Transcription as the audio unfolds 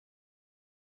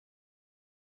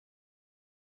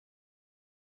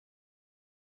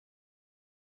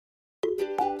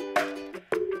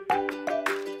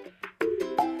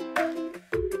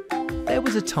There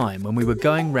was a time when we were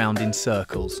going round in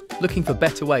circles, looking for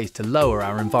better ways to lower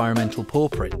our environmental paw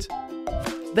print.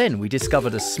 Then we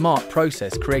discovered a smart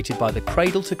process created by the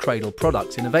Cradle to Cradle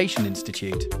Products Innovation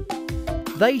Institute.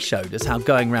 They showed us how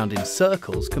going round in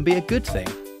circles can be a good thing.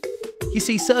 You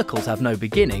see, circles have no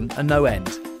beginning and no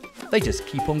end. They just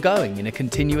keep on going in a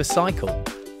continuous cycle.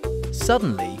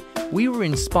 Suddenly, we were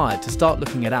inspired to start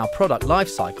looking at our product life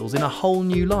cycles in a whole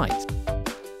new light.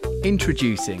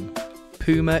 Introducing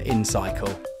PUMA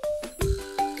InCycle.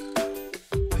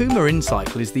 PUMA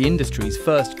InCycle is the industry's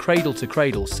first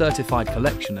cradle-to-cradle certified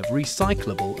collection of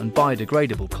recyclable and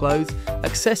biodegradable clothes,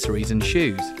 accessories and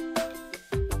shoes.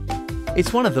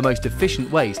 It's one of the most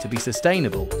efficient ways to be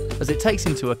sustainable, as it takes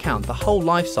into account the whole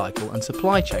life cycle and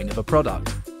supply chain of a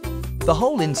product. The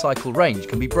whole InCycle range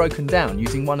can be broken down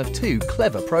using one of two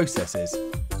clever processes: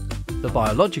 the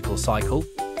biological cycle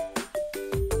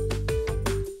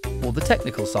or the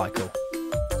technical cycle.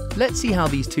 Let's see how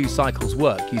these two cycles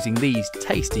work using these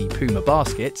tasty PUMA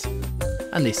baskets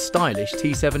and this stylish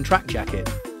T7 track jacket.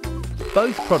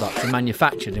 Both products are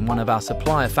manufactured in one of our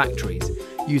supplier factories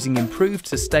using improved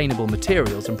sustainable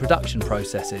materials and production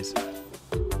processes.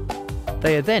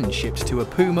 They are then shipped to a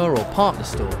PUMA or partner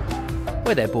store,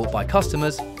 where they're bought by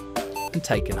customers and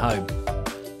taken home.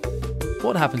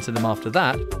 What happens to them after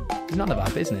that is none of our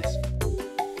business.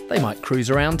 They might cruise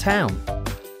around town,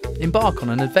 embark on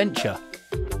an adventure,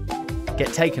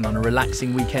 get taken on a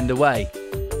relaxing weekend away,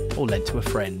 or lent to a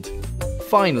friend.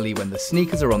 Finally, when the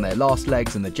sneakers are on their last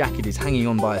legs and the jacket is hanging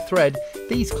on by a thread,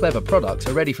 these clever products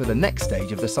are ready for the next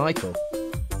stage of the cycle.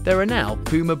 There are now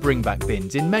PUMA bring-back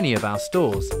bins in many of our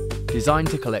stores, designed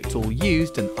to collect all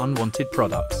used and unwanted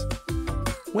products.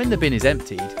 When the bin is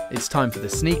emptied, it's time for the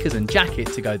sneakers and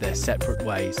jacket to go their separate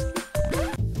ways.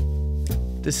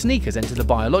 The sneakers enter the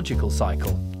biological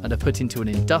cycle and are put into an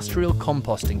industrial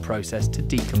composting process to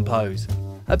decompose,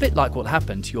 a bit like what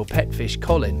happened to your pet fish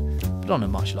Colin, but on a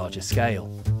much larger scale.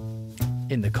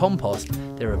 In the compost,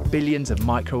 there are billions of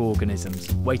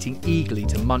microorganisms waiting eagerly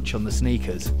to munch on the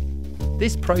sneakers.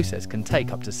 This process can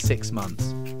take up to 6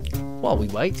 months. While we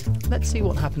wait, let's see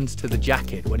what happens to the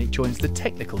jacket when it joins the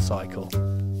technical cycle.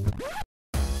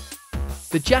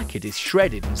 The jacket is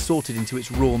shredded and sorted into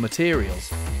its raw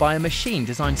materials by a machine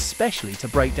designed specially to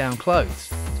break down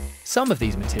clothes. Some of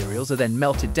these materials are then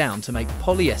melted down to make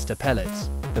polyester pellets.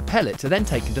 The pellets are then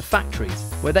taken to factories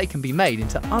where they can be made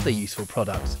into other useful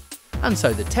products. And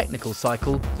so the technical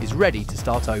cycle is ready to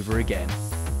start over again.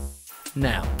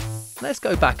 Now, let's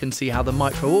go back and see how the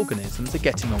microorganisms are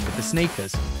getting on with the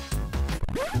sneakers.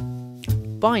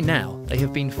 By now, they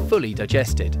have been fully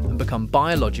digested and become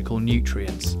biological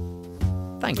nutrients.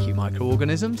 Thank you,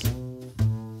 microorganisms.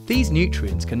 These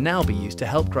nutrients can now be used to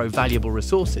help grow valuable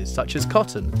resources such as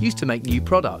cotton, used to make new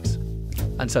products.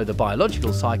 And so the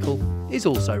biological cycle is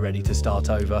also ready to start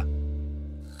over.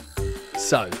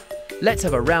 So, let's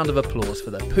have a round of applause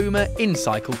for the PUMA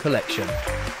InCycle collection,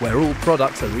 where all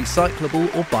products are recyclable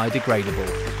or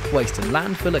biodegradable, waste and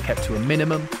landfill are kept to a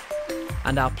minimum,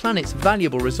 and our planet's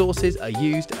valuable resources are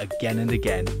used again and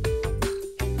again.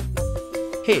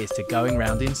 Here's to going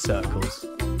round in circles.